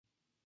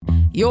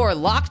You're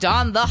Locked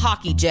On the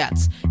Hockey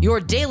Jets, your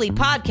daily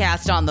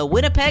podcast on the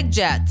Winnipeg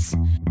Jets.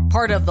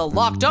 Part of the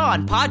Locked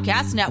On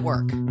Podcast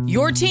Network,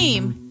 your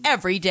team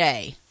every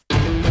day.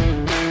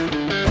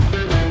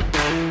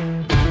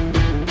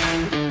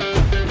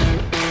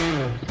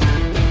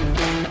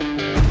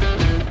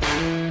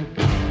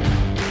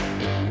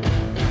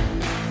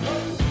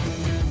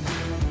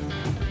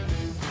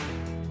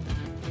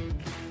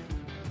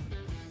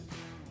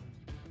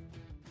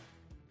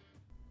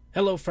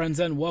 Hello, friends,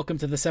 and welcome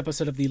to this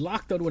episode of the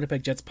Locked On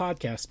Winnipeg Jets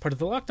podcast, part of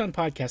the Locked On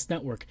Podcast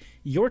Network,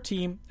 your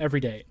team every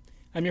day.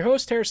 I'm your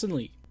host, Harrison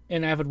Lee,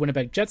 an avid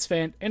Winnipeg Jets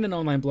fan and an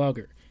online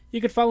blogger. You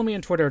can follow me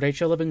on Twitter at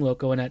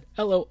HLLivingLoco and at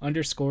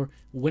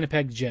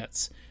LO_Winnipeg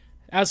Jets.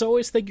 As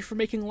always, thank you for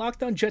making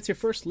Locked On Jets your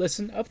first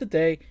listen of the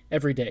day,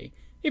 every day.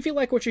 If you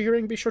like what you're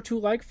hearing, be sure to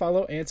like,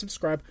 follow, and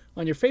subscribe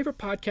on your favorite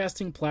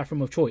podcasting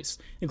platform of choice,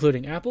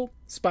 including Apple,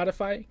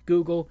 Spotify,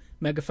 Google,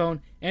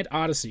 Megaphone, and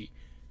Odyssey.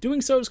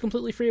 Doing so is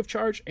completely free of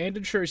charge and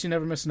ensures you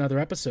never miss another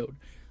episode.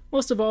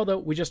 Most of all, though,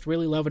 we just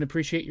really love and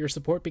appreciate your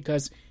support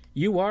because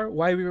you are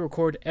why we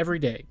record every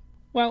day.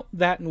 Well,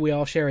 that and we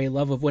all share a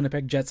love of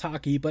Winnipeg Jets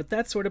hockey, but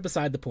that's sort of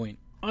beside the point.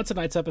 On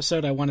tonight's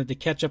episode, I wanted to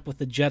catch up with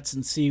the Jets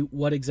and see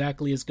what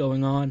exactly is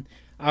going on.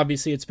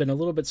 Obviously, it's been a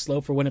little bit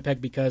slow for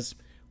Winnipeg because,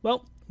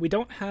 well, we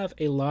don't have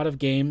a lot of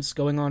games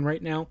going on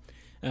right now.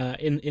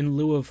 In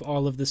lieu of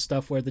all of this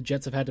stuff where the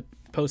Jets have had to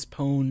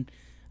postpone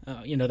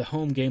the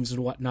home games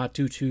and whatnot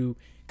due to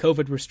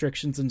COVID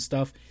restrictions and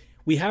stuff,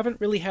 we haven't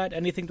really had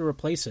anything to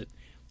replace it.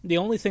 The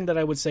only thing that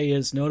I would say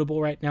is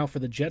notable right now for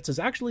the Jets is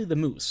actually the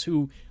Moose,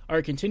 who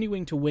are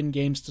continuing to win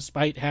games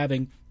despite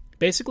having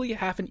basically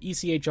half an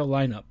ECHL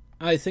lineup.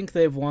 I think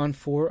they've won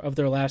 4 of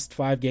their last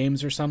 5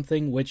 games or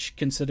something, which,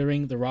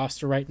 considering the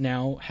roster right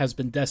now has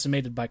been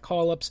decimated by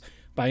call-ups,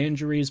 by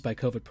injuries, by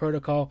COVID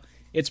protocol,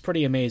 it's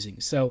pretty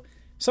amazing. So,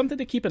 something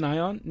to keep an eye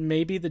on.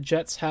 Maybe the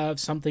Jets have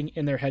something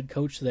in their head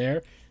coach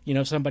there,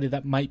 somebody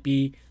that might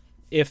be,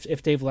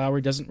 if Dave Lowry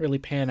doesn't really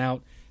pan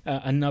out,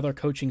 another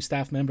coaching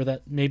staff member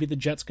that maybe the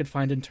Jets could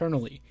find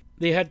internally.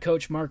 The head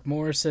coach, Mark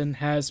Morrison,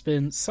 has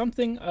been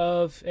something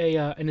of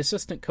an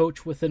assistant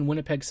coach within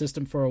Winnipeg's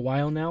system for a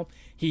while now.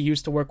 He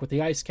used to work with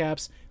the Ice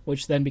Caps,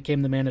 which then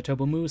became the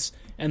Manitoba Moose,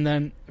 and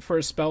then for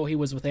a spell he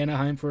was with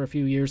Anaheim for a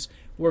few years,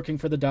 working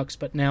for the Ducks,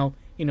 but now,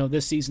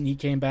 this season he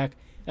came back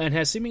and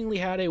has seemingly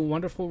had a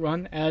wonderful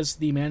run as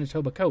the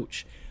Manitoba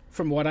coach.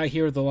 From what I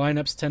hear, the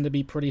lineups tend to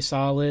be pretty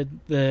solid.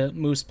 The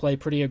Moose play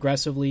pretty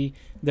aggressively.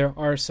 There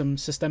are some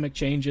systemic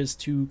changes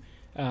to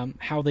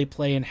how they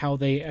play and how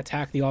they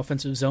attack the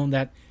offensive zone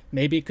that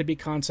maybe could be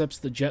concepts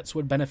the Jets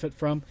would benefit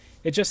from.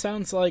 It just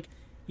sounds like,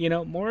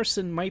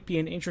 Morrison might be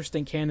an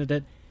interesting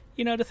candidate,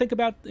 to think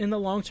about in the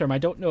long term. I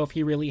don't know if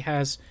he really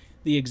has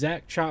the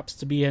exact chops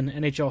to be an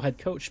NHL head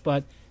coach,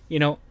 but,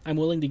 I'm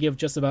willing to give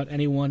just about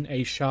anyone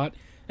a shot,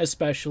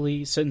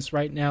 especially since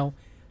right now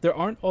there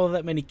aren't all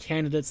that many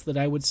candidates that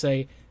I would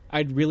say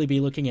I'd really be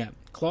looking at.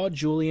 Claude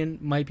Julien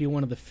might be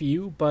one of the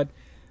few, but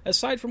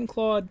aside from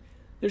Claude,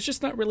 there's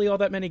just not really all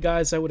that many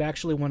guys I would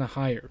actually want to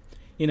hire.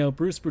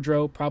 Bruce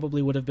Boudreau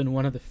probably would have been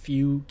one of the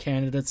few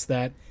candidates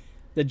that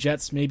the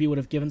Jets maybe would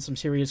have given some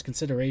serious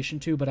consideration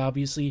to, but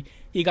obviously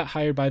he got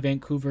hired by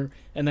Vancouver,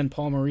 and then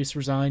Paul Maurice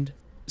resigned.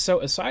 So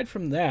aside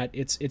from that,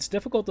 it's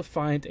difficult to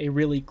find a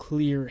really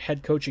clear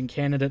head coaching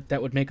candidate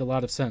that would make a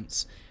lot of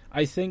sense.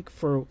 I think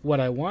for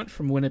what I want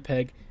from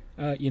Winnipeg,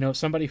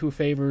 somebody who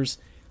favors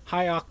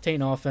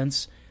high-octane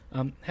offense,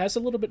 has a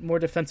little bit more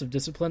defensive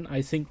discipline.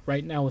 I think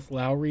right now with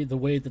Lowry, the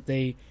way that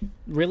they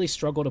really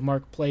struggle to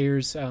mark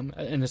players,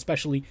 and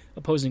especially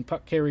opposing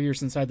puck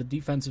carriers inside the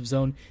defensive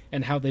zone,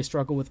 and how they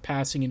struggle with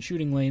passing and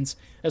shooting lanes,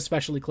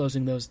 especially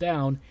closing those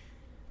down,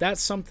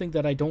 that's something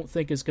that I don't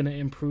think is going to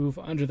improve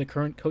under the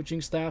current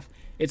coaching staff.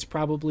 It's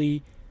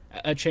probably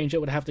a change that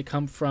would have to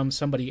come from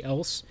somebody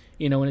else,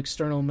 an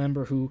external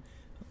member who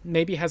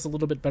maybe has a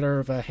little bit better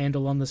of a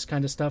handle on this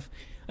kind of stuff.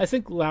 I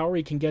think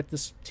Lowry can get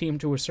this team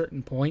to a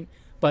certain point,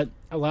 but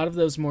a lot of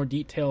those more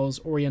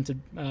details-oriented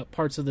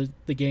parts of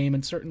the game,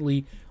 and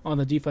certainly on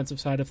the defensive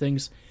side of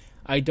things,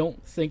 I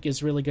don't think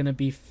is really going to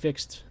be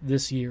fixed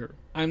this year.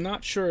 I'm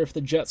not sure if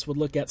the Jets would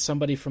look at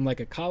somebody from like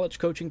a college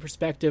coaching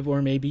perspective,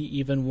 or maybe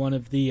even one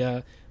of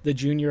the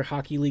junior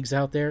hockey leagues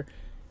out there.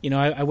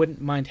 I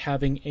wouldn't mind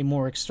having a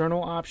more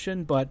external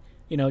option, but,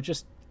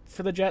 just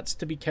for the Jets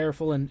to be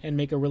careful and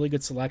make a really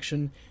good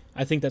selection,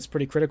 I think that's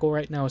pretty critical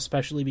right now,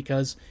 especially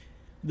because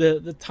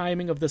the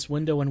timing of this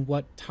window and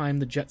what time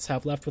the Jets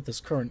have left with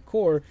this current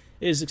core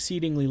is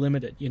exceedingly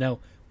limited.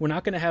 We're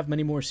not going to have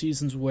many more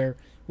seasons where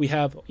we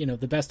have,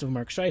 the best of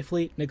Mark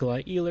Scheifele,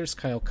 Nikolai Ehlers,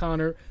 Kyle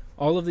Connor,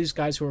 all of these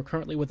guys who are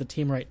currently with the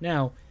team right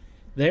now.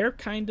 They're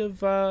kind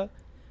of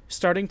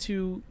starting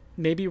to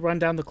maybe run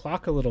down the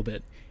clock a little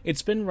bit.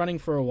 It's been running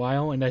for a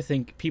while, and I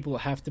think people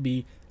have to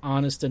be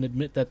honest and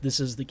admit that this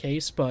is the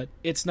case, but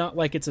it's not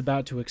like it's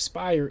about to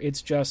expire.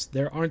 It's just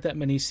there aren't that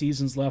many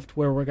seasons left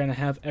where we're going to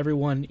have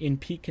everyone in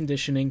peak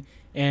conditioning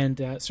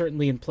and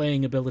certainly in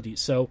playing ability.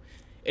 So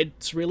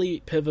it's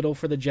really pivotal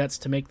for the Jets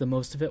to make the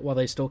most of it while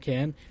they still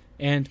can,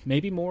 and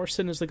maybe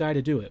Morrison is the guy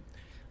to do it.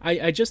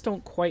 I just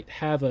don't quite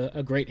have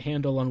a great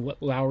handle on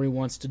what Lowry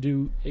wants to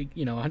do,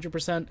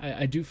 100%.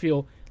 I do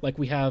feel like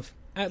we have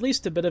at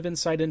least a bit of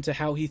insight into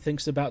how he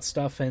thinks about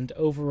stuff, and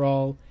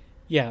overall,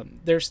 yeah,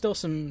 there's still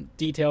some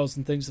details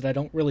and things that I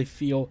don't really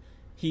feel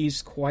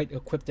he's quite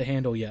equipped to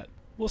handle yet.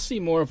 We'll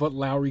see more of what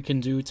Lowry can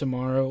do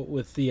tomorrow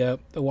with the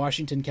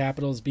Washington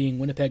Capitals being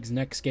Winnipeg's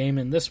next game,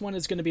 and this one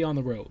is going to be on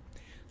the road.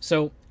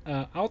 So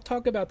I'll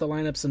talk about the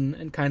lineups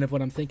and kind of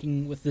what I'm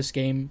thinking with this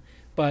game,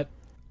 but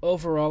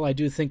overall I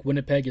do think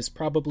Winnipeg is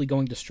probably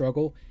going to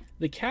struggle.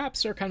 The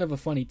Caps are kind of a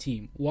funny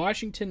team.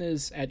 Washington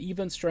is at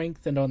even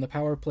strength and on the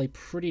power play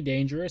pretty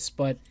dangerous,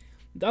 but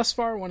thus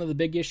far one of the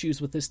big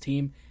issues with this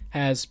team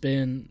has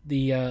been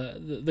the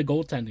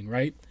goaltending,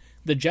 right?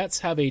 The Jets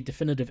have a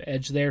definitive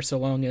edge there so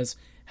long as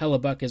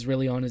Hellebuyck is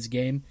really on his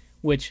game,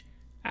 which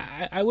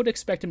I would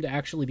expect him to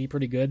actually be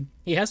pretty good.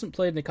 He hasn't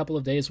played in a couple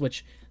of days,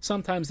 which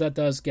sometimes that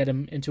does get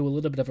him into a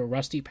little bit of a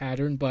rusty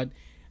pattern, but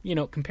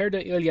compared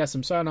to Ilya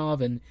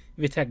Samsonov and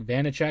Vitek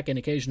Vanacek and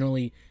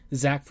occasionally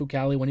Zach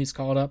Fucale when he's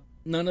called up,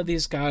 none of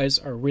these guys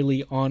are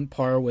really on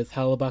par with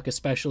Hellebuyck,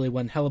 especially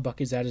when Hellebuyck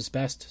is at his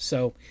best.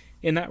 So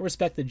in that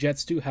respect, the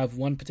Jets do have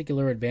one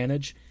particular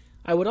advantage.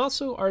 I would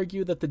also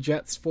argue that the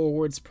Jets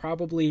forwards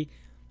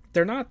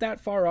they're not that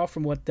far off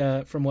from what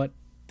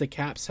the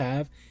Caps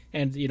have.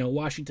 And,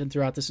 Washington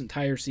throughout this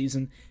entire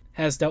season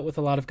has dealt with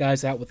a lot of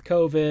guys out with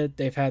COVID.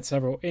 They've had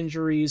several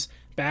injuries.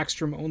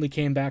 Backstrom only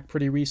came back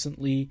pretty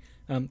recently.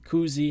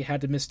 Kuzi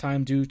had to miss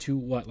time due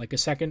to a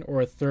second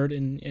or a third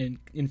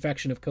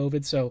infection of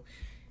COVID. So,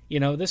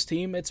 this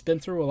team, it's been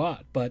through a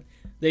lot, but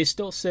they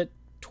still sit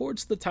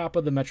towards the top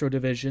of the Metro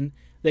Division.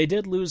 They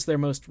did lose their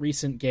most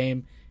recent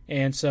game,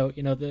 and so,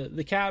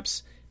 the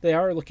Caps, they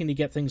are looking to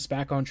get things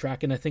back on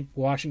track, and I think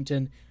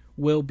Washington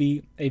will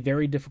be a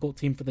very difficult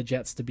team for the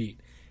Jets to beat.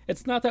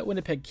 It's not that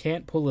Winnipeg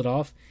can't pull it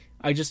off.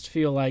 I just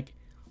feel like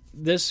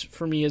this,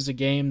 for me, is a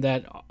game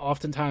that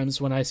oftentimes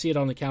when I see it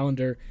on the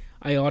calendar,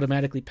 I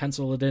automatically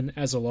pencil it in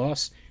as a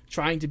loss.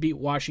 Trying to beat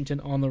Washington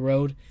on the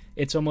road,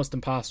 it's almost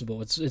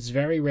impossible. It's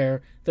very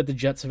rare that the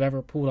Jets have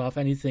ever pulled off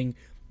anything,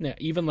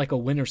 even like a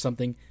win or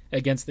something,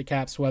 against the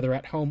Caps, whether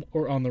at home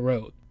or on the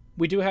road.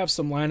 We do have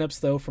some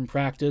lineups, though, from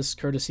practice,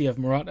 courtesy of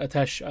Murat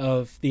Atesh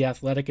of The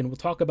Athletic, and we'll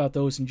talk about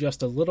those in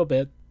just a little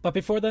bit. But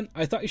before then,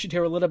 I thought you should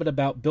hear a little bit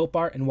about Built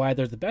Bar and why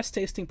they're the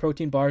best-tasting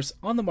protein bars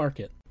on the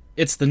market.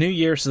 It's the new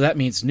year, so that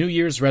means New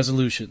Year's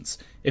resolutions.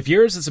 If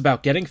yours is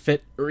about getting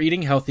fit or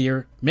eating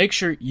healthier, make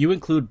sure you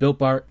include Built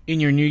Bar in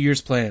your New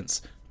Year's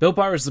plans. Built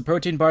Bar is the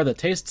protein bar that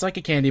tastes like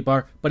a candy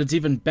bar, but it's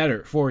even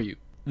better for you.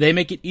 They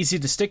make it easy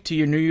to stick to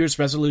your New Year's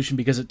resolution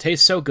because it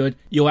tastes so good,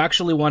 you'll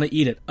actually want to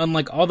eat it,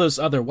 unlike all those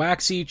other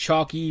waxy,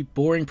 chalky,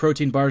 boring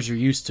protein bars you're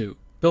used to.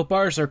 Built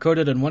Bars are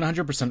coated in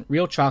 100%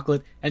 real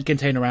chocolate and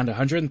contain around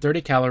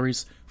 130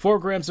 calories, 4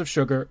 grams of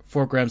sugar,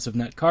 4 grams of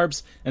net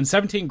carbs, and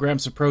 17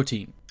 grams of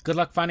protein. Good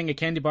luck finding a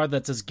candy bar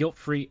that's as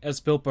guilt-free as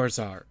Built Bars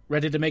are.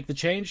 Ready to make the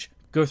change?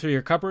 Go through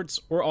your cupboards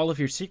or all of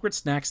your secret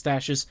snack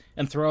stashes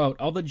and throw out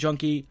all the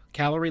junky,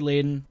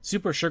 calorie-laden,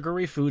 super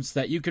sugary foods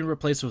that you can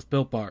replace with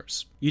Built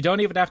Bars. You don't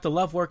even have to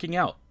love working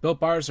out.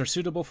 Built Bars are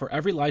suitable for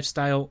every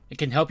lifestyle and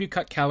can help you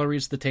cut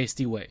calories the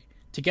tasty way.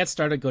 To get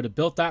started, go to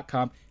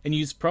Built.com and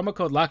use promo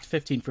code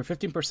LOCKED15 for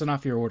 15%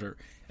 off your order.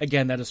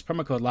 Again, that is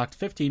promo code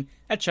LOCKED15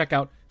 at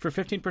checkout for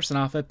 15%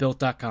 off at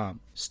Built.com.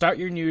 Start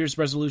your New Year's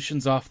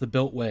resolutions off the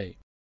Built way.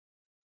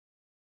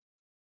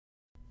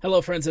 Hello,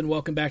 friends, and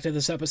welcome back to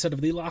this episode of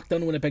the Locked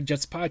On Winnipeg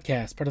Jets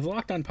podcast, part of the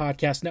Locked On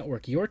Podcast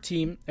Network, your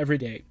team every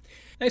day.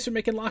 Thanks for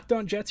making Locked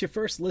On Jets your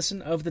first listen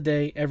of the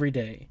day every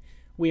day.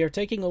 We are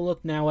taking a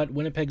look now at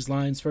Winnipeg's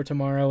lines for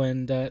tomorrow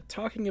and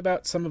talking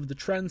about some of the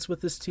trends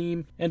with this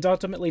team, and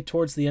ultimately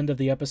towards the end of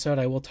the episode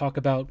I will talk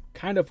about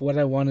kind of what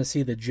I want to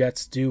see the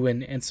Jets do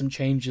and some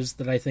changes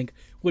that I think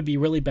would be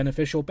really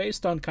beneficial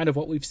based on kind of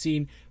what we've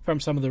seen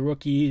from some of the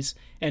rookies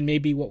and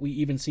maybe what we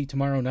even see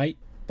tomorrow night.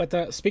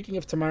 But speaking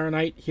of tomorrow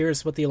night,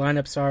 here's what the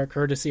lineups are,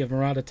 courtesy of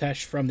Murat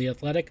Atesh from The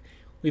Athletic.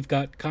 We've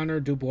got Connor,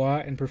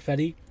 Dubois, and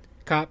Perfetti,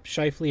 Kopp,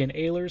 Scheifele, and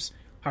Ehlers,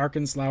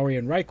 Harkins, Lowry,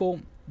 and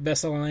Reichel,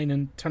 Vesalainen,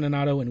 and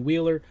Toninato, and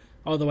Wheeler,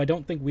 although I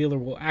don't think Wheeler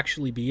will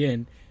actually be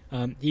in.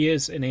 He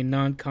is in a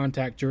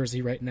non-contact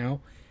jersey right now.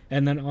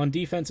 And then on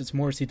defense, it's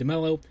Morrissey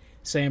DeMello,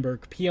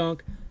 Sandberg Pionk,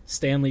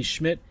 Stanley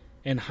Schmidt,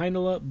 and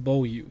Heinola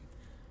Beaulieu.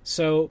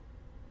 So,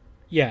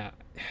 yeah,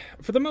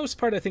 for the most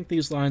part, I think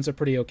these lines are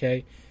pretty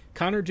okay.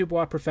 Connor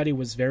Dubois Perfetti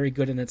was very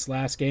good in its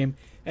last game,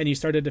 and you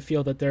started to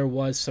feel that there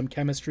was some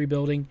chemistry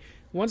building.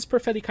 Once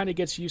Perfetti kind of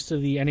gets used to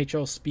the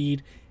NHL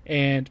speed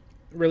and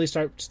really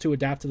starts to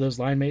adapt to those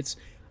line mates,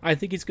 I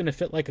think he's going to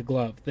fit like a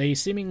glove. They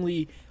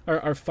seemingly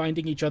are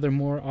finding each other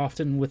more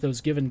often with those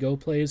give-and-go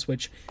plays,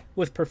 which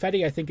with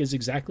Perfetti I think is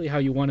exactly how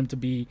you want him to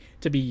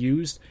be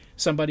used.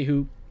 Somebody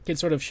who can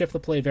sort of shift the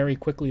play very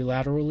quickly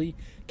laterally,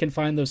 can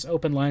find those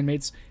open line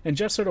mates, and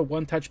just sort of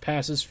one-touch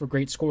passes for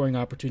great scoring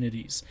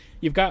opportunities.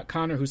 You've got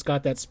Connor, who's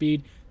got that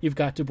speed. You've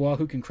got Dubois,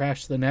 who can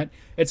crash the net.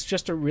 It's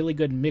just a really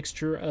good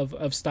mixture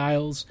of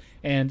styles,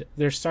 and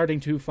they're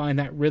starting to find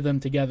that rhythm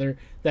together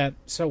that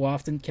so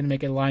often can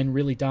make a line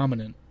really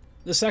dominant.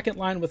 The second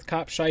line with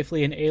Kopp,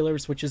 Scheifele, and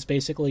Ehlers, which is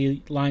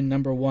basically line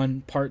number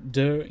 1, part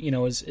 2,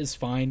 is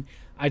fine.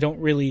 I don't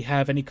really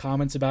have any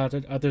comments about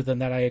it other than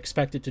that I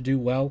expect it to do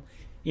well.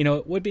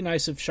 It would be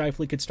nice if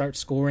Scheifele could start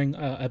scoring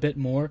a bit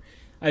more.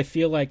 I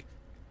feel like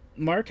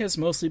Mark has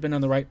mostly been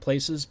in the right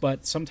places,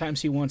 but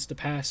sometimes he wants to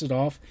pass it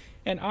off.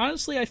 And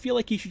honestly, I feel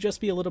like he should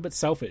just be a little bit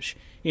selfish.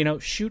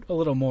 Shoot a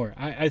little more.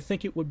 I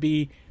think it would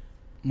be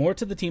more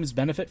to the team's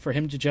benefit for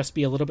him to just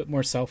be a little bit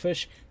more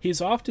selfish. He's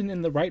often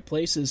in the right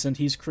places and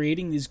he's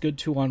creating these good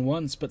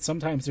 2-on-1s, but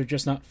sometimes they're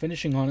just not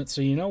finishing on it.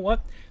 So you know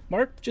what?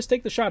 Mark, just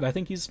take the shot. I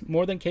think he's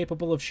more than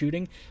capable of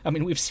shooting. I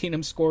mean, we've seen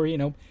him score,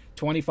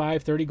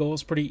 25, 30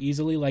 goals pretty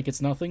easily like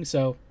it's nothing.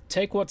 So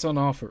take what's on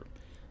offer.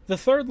 The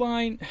third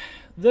line,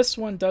 this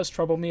one does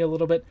trouble me a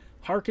little bit.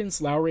 Harkins,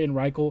 Lowry, and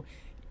Reichel.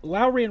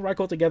 Lowry and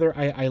Reichel together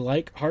I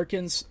like.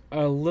 Harkins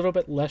a little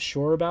bit less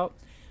sure about.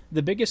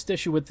 The biggest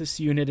issue with this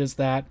unit is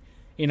that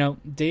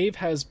Dave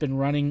has been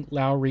running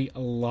Lowry a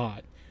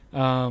lot.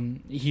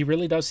 He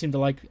really does seem to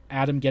like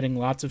Adam getting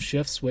lots of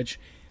shifts, which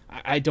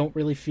I don't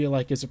really feel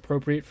like is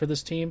appropriate for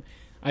this team.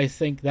 I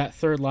think that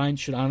third line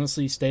should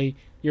honestly stay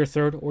your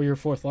third or your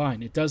fourth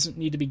line. It doesn't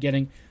need to be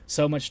getting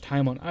so much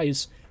time on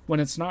ice when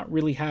it's not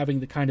really having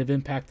the kind of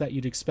impact that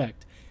you'd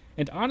expect.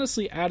 And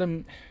honestly,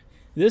 Adam,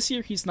 this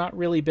year he's not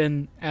really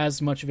been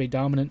as much of a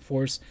dominant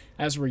force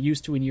as we're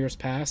used to in years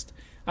past.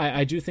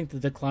 I do think the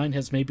decline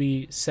has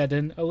maybe set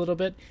in a little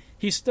bit.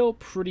 He's still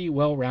pretty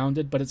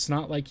well-rounded, but it's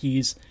not like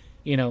he's,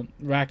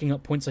 racking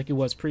up points like he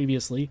was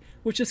previously,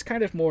 which is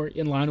kind of more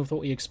in line with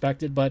what we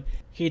expected, but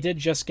he did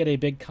just get a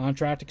big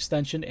contract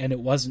extension, and it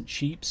wasn't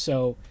cheap,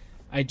 so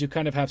I do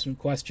kind of have some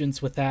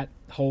questions with that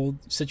whole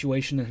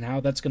situation and how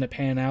that's going to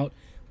pan out.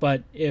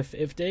 But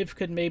if Dave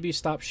could maybe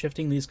stop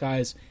shifting these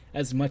guys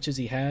as much as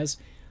he has,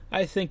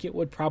 I think it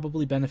would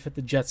probably benefit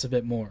the Jets a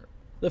bit more.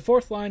 The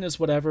fourth line is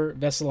whatever,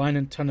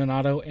 Vesalainen,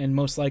 Toninato, and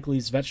most likely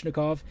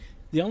Svechnikov.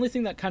 The only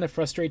thing that kind of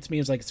frustrates me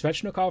is like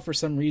Svechnikov, for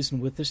some reason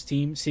with this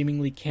team,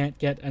 seemingly can't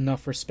get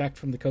enough respect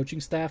from the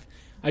coaching staff.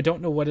 I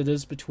don't know what it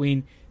is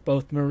between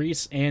both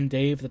Maurice and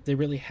Dave that they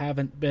really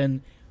haven't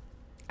been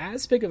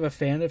as big of a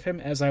fan of him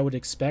as I would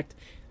expect.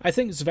 I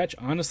think Svech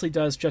honestly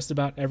does just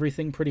about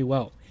everything pretty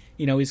well.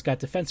 He's got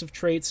defensive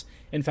traits.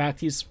 In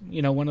fact, he's,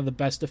 one of the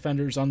best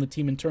defenders on the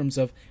team in terms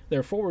of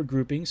their forward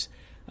groupings.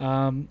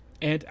 And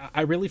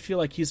I really feel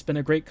like he's been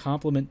a great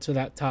complement to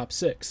that top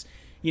six.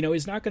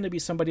 He's not going to be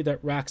somebody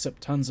that racks up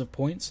tons of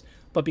points,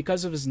 but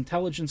because of his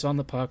intelligence on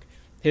the puck,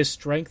 his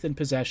strength in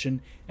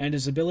possession, and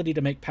his ability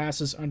to make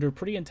passes under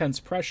pretty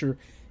intense pressure,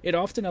 it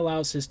often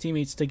allows his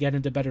teammates to get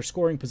into better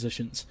scoring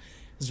positions.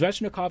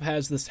 Svechnikov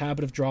has this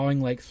habit of drawing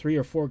like 3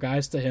 or 4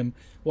 guys to him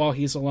while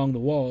he's along the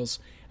walls,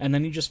 and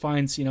then he just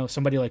finds,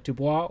 somebody like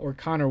Dubois or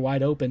Connor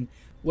wide open,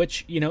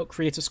 which,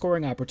 creates a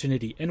scoring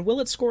opportunity. And will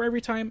it score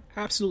every time?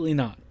 Absolutely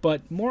not.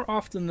 But more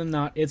often than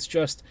not,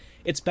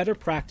 it's better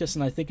practice,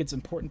 and I think it's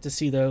important to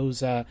see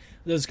those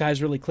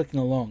guys really clicking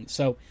along.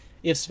 So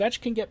if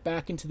Svech can get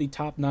back into the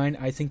top 9,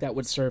 I think that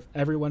would serve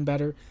everyone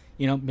better.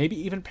 Maybe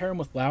even pair him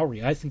with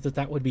Lowry. I think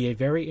that would be a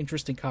very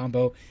interesting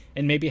combo,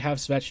 and maybe have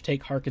Svech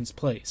take Harkin's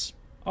place.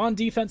 On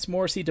defense,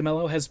 Morrissey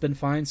DeMello has been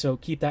fine, so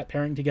keep that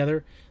pairing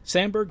together.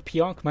 Sandberg,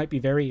 Pionk might be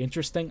very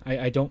interesting.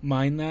 I don't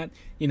mind that.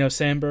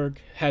 Sandberg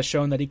has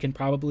shown that he can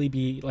probably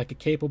be like a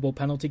capable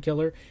penalty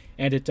killer,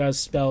 and it does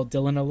spell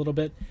Dillon a little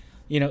bit.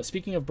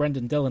 Speaking of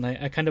Brendan Dillon,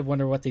 I kind of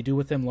wonder what they do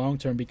with him long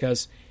term,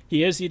 because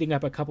he is eating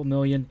up a couple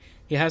million.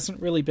 He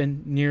hasn't really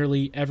been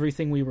nearly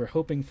everything we were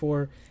hoping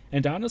for,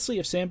 and honestly,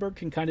 if Sandberg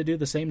can kind of do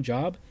the same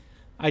job,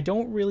 I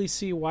don't really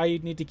see why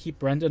you'd need to keep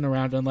Brendan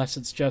around unless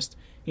it's just,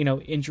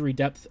 injury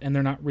depth and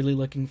they're not really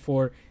looking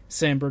for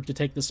Sandberg to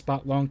take the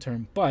spot long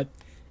term. But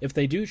if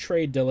they do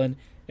trade Dillon,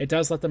 it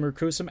does let them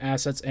recruit some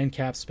assets and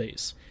cap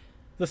space.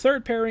 The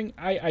third pairing,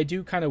 I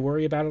do kind of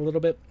worry about a little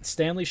bit.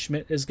 Stanley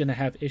Schmidt is going to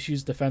have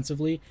issues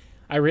defensively.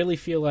 I really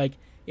feel like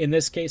in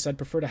this case I'd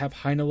prefer to have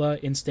Heinola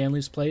in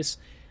Stanley's place.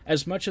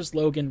 As much as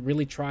Logan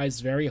really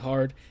tries very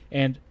hard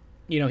and,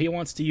 he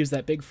wants to use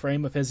that big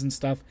frame of his and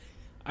stuff,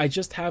 I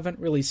just haven't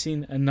really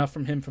seen enough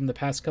from him from the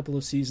past couple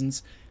of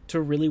seasons to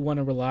really want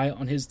to rely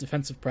on his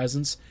defensive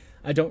presence.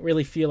 I don't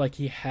really feel like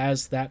he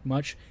has that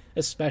much,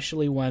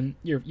 especially when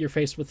you're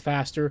faced with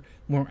faster,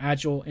 more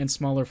agile, and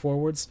smaller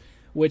forwards,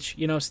 which,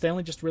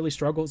 Stanley just really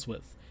struggles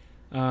with.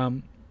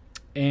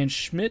 And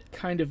Schmidt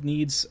kind of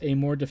needs a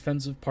more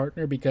defensive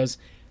partner because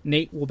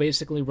Nate will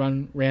basically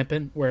run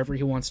rampant wherever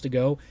he wants to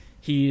go.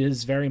 He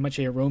is very much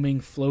a roaming,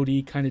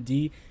 floaty kind of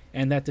D,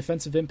 and that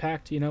defensive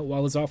impact,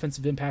 while his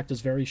offensive impact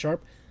is very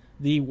sharp,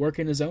 the work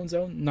in his own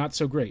zone, not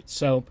so great.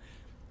 So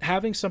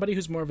having somebody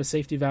who's more of a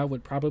safety valve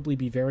would probably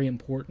be very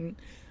important.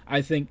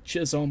 I think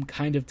Chisholm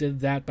kind of did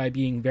that by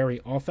being very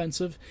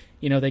offensive.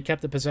 They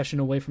kept the possession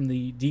away from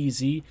the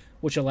DZ,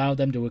 which allowed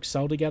them to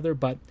excel together.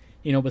 But,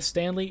 with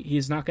Stanley,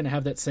 he's not going to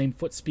have that same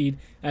foot speed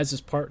as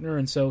his partner.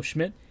 And so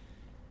Schmidt,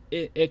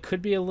 it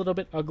could be a little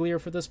bit uglier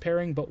for this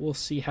pairing, but we'll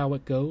see how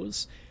it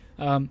goes.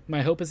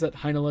 My hope is that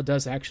Heinola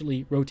does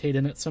actually rotate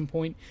in at some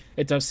point.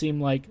 It does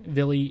seem like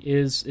Ville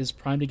is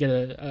primed to get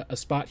a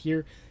spot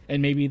here,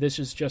 and maybe this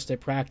is just a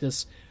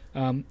practice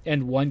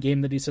and one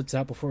game that he sits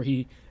out before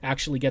he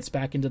actually gets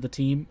back into the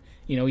team.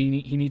 He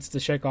needs to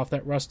shake off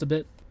that rust a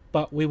bit.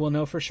 But we will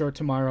know for sure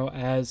tomorrow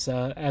as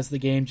the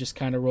game just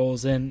kind of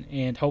rolls in,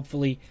 and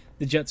hopefully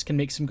the Jets can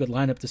make some good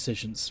lineup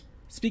decisions.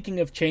 Speaking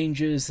of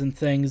changes and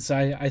things,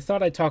 I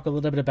thought I'd talk a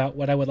little bit about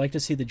what I would like to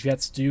see the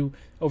Jets do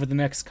over the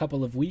next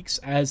couple of weeks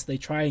as they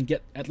try and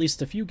get at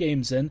least a few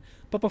games in.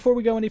 But before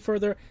we go any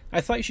further,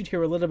 I thought you should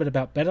hear a little bit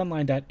about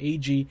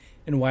BetOnline.ag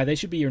and why they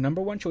should be your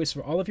number one choice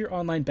for all of your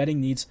online betting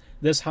needs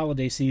this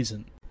holiday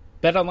season.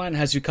 BetOnline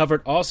has you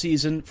covered all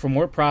season for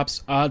more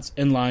props, odds,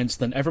 and lines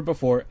than ever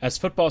before as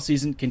football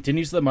season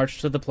continues the march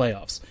to the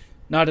playoffs.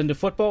 Not into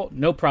football?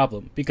 No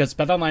problem, because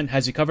BetOnline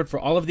has you covered for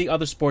all of the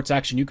other sports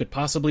action you could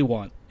possibly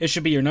want. It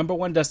should be your number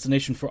one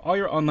destination for all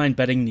your online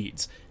betting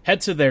needs.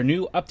 Head to their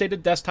new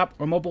updated desktop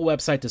or mobile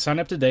website to sign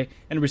up today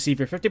and receive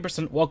your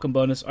 50% welcome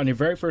bonus on your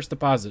very first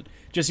deposit.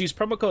 Just use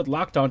promo code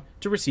LOCKEDON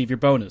to receive your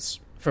bonus.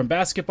 From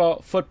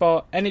basketball,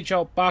 football,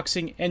 NHL,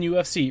 boxing, and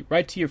UFC,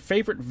 right to your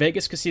favorite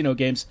Vegas casino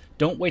games,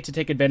 don't wait to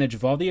take advantage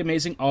of all the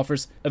amazing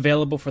offers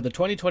available for the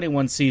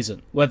 2021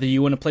 season. Whether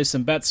you want to place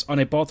some bets on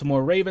a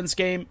Baltimore Ravens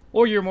game,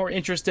 or you're more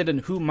interested in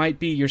who might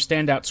be your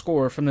standout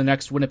scorer from the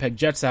next Winnipeg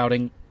Jets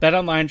outing,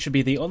 BetOnline should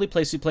be the only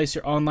place you place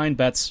your online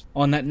bets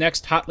on that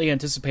next hotly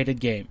anticipated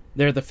game.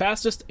 They're the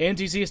fastest and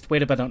easiest way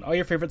to bet on all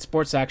your favorite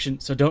sports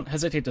action, so don't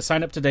hesitate to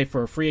sign up today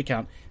for a free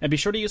account, and be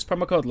sure to use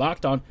promo code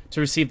LOCKEDON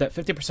to receive that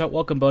 50%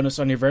 welcome bonus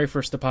on your very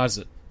first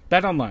deposit.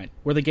 BetOnline,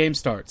 where the game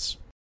starts.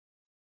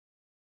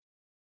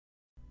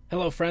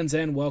 Hello friends,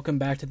 and welcome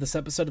back to this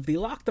episode of the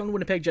Locked On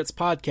Winnipeg Jets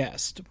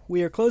podcast.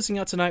 We are closing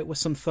out tonight with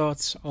some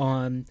thoughts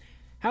on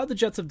how the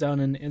Jets have done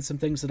and some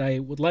things that I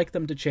would like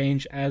them to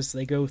change as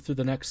they go through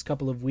the next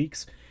couple of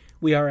weeks.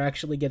 We are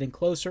actually getting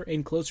closer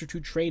and closer to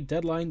trade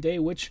deadline day,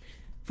 which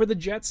for the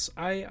Jets,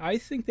 I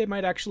think they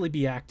might actually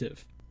be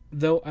active.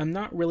 Though I'm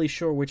not really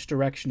sure which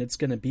direction it's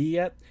going to be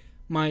yet.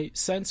 My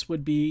sense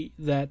would be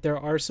that there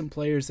are some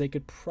players they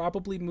could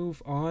probably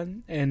move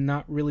on and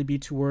not really be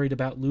too worried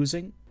about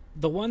losing.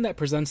 The one that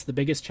presents the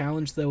biggest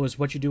challenge, though, is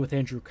what you do with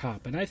Andrew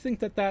Copp. And I think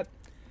that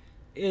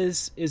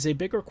is a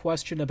bigger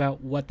question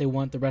about what they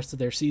want the rest of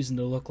their season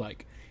to look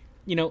like.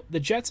 The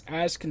Jets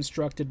as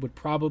constructed would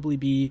probably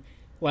be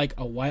like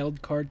a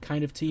wild card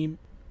kind of team.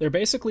 They're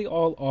basically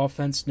all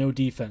offense, no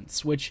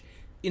defense, which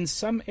in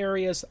some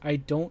areas I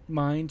don't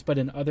mind, but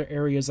in other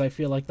areas I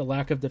feel like the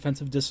lack of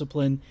defensive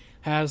discipline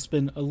has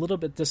been a little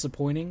bit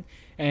disappointing.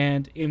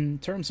 And in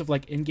terms of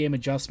like in-game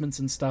adjustments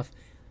and stuff,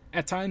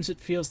 at times it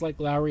feels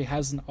like Lowry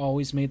hasn't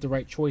always made the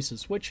right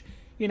choices, which,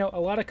 a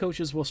lot of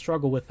coaches will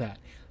struggle with that.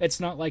 It's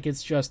not like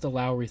it's just a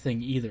Lowry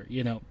thing either,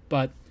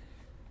 but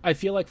I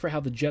feel like for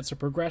how the Jets are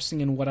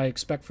progressing and what I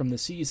expect from the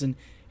season,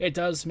 it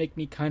does make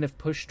me kind of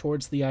push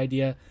towards the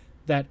idea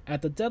that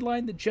at the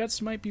deadline, the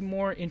Jets might be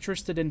more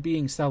interested in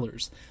being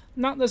sellers.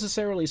 Not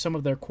necessarily some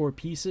of their core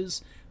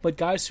pieces, but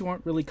guys who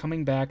aren't really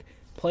coming back,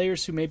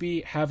 players who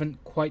maybe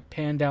haven't quite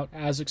panned out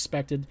as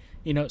expected,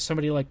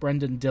 somebody like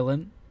Brendan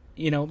Dillon,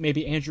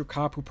 maybe Andrew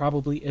Copp, who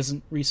probably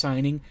isn't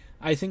re-signing.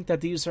 I think that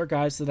these are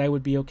guys that I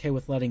would be okay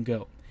with letting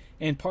go.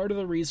 And part of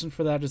the reason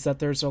for that is that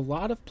there's a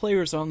lot of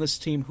players on this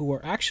team who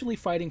are actually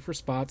fighting for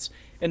spots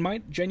and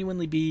might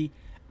genuinely be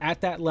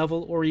at that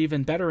level or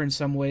even better in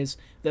some ways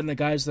than the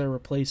guys they're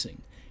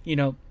replacing.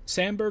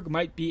 Sandberg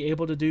might be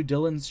able to do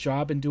Dillon's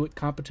job and do it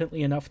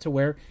competently enough to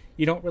where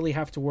you don't really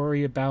have to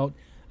worry about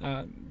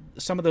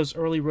some of those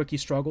early rookie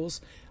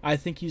struggles. I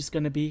think he's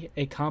going to be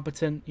a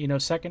competent,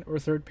 second or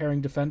third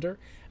pairing defender.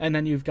 And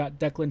then you've got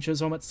Declan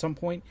Chisholm at some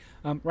point.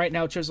 Right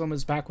now, Chisholm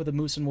is back with the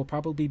Moose and will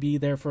probably be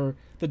there for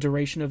the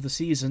duration of the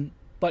season.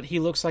 But he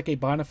looks like a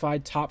bona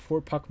fide top 4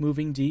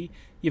 puck-moving D.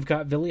 You've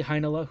got Ville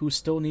Heinola, who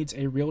still needs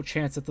a real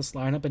chance at this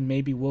lineup and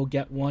maybe will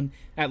get one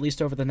at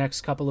least over the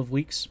next couple of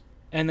weeks.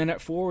 And then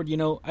at forward,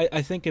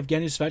 I think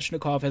Evgeny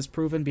Svechnikov has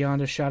proven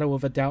beyond a shadow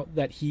of a doubt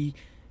that he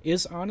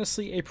is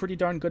honestly a pretty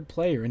darn good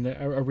player and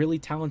a really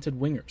talented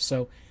winger.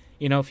 So,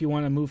 if you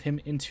want to move him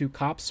into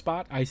Copp's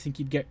spot, I think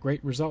you'd get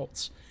great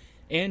results.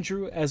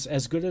 Andrew,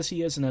 as good as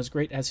he is and as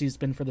great as he's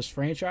been for this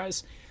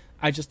franchise,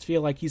 I just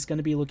feel like he's going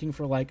to be looking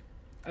for like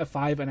a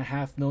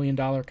 $5.5 million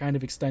kind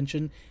of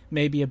extension,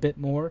 maybe a bit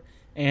more,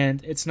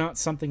 and it's not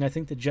something I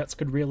think the Jets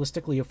could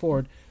realistically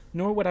afford,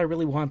 nor would I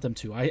really want them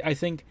to. I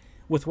think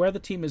with where the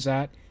team is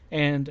at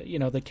and,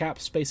 the cap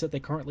space that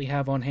they currently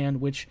have on hand,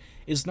 which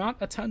is not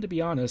a ton to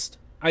be honest,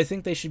 I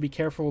think they should be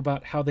careful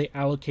about how they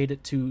allocate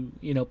it to,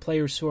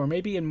 players who are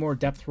maybe in more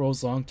depth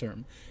roles long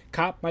term.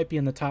 Copp might be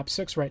in the top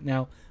 6 right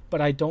now, but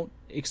I don't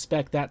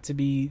expect that to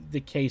be the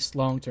case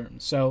long term.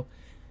 So,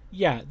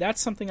 yeah,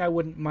 that's something I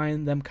wouldn't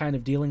mind them kind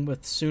of dealing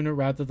with sooner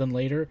rather than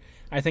later.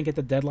 I think at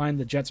the deadline,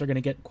 the Jets are going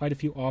to get quite a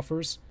few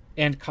offers,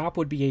 and Copp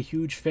would be a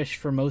huge fish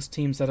for most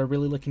teams that are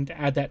really looking to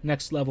add that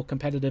next level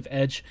competitive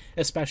edge,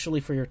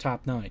 especially for your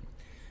top 9.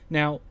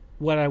 Now,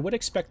 what I would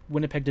expect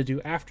Winnipeg to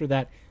do after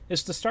that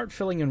is to start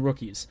filling in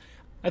rookies.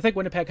 I think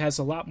Winnipeg has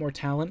a lot more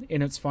talent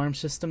in its farm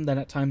system than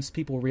at times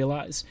people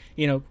realize.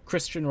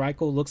 Christian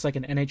Reichel looks like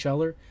an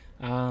NHLer.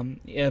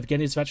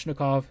 Evgeny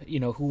Svechnikov,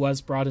 who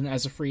was brought in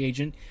as a free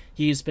agent,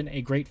 he's been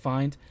a great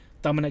find.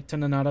 Dominic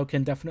Toninato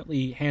can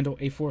definitely handle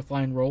a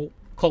fourth-line role.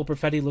 Cole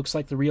Perfetti looks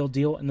like the real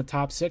deal in the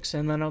top six.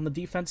 And then on the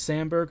defense,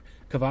 Sandberg,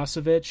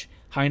 Kovacevic,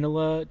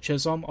 Heinola,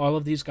 Chisholm, all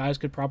of these guys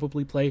could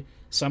probably play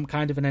some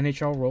kind of an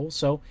NHL role.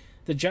 So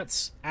the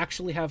Jets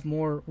actually have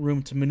more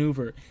room to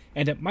maneuver.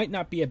 And it might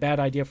not be a bad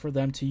idea for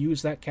them to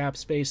use that cap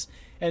space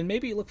and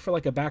maybe look for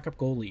like a backup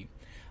goalie.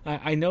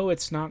 I know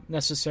it's not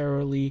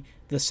necessarily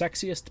the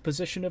sexiest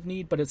position of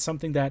need, but it's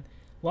something that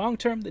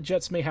long-term, the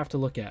Jets may have to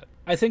look at.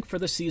 I think for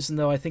this season,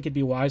 though, I think it'd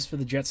be wise for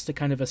the Jets to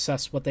kind of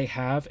assess what they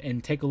have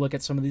and take a look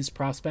at some of these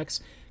prospects,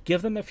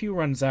 give them a few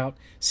runs out,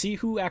 see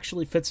who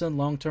actually fits in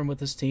long-term with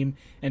this team,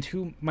 and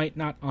who might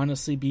not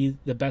honestly be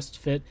the best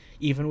fit,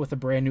 even with a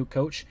brand-new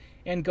coach,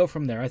 and go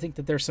from there. I think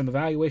that there's some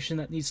evaluation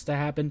that needs to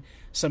happen.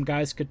 Some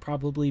guys could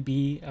probably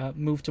be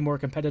moved to more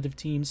competitive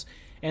teams,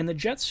 and the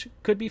Jets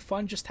could be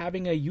fun just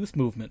having a youth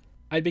movement.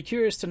 I'd be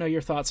curious to know your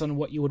thoughts on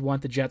what you would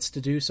want the Jets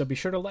to do, so be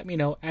sure to let me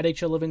know at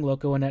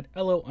HLLivingLoco and at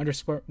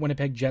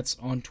LO_Winnipeg Jets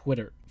on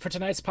Twitter. For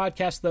tonight's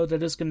podcast, though,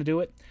 that is going to do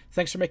it.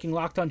 Thanks for making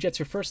Locked On Jets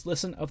your first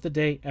listen of the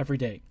day every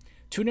day.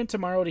 Tune in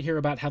tomorrow to hear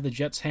about how the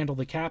Jets handle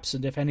the Caps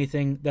and if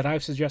anything that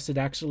I've suggested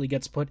actually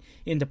gets put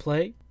into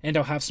play, and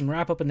I'll have some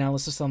wrap-up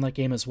analysis on that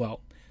game as well.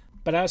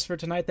 But as for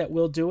tonight, that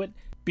will do it.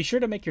 Be sure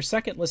to make your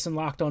second listen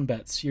Locked On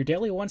Bets, your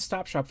daily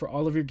one-stop shop for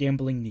all of your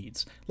gambling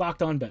needs.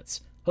 Locked On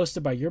Bets,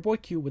 hosted by your boy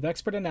Q with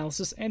expert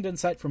analysis and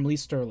insight from Lee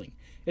Sterling.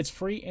 It's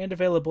free and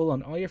available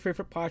on all your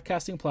favorite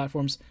podcasting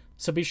platforms,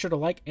 so be sure to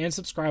like and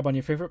subscribe on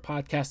your favorite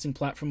podcasting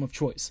platform of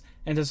choice.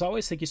 And as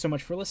always, thank you so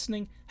much for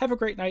listening. Have a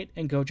great night,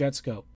 and go Jets go.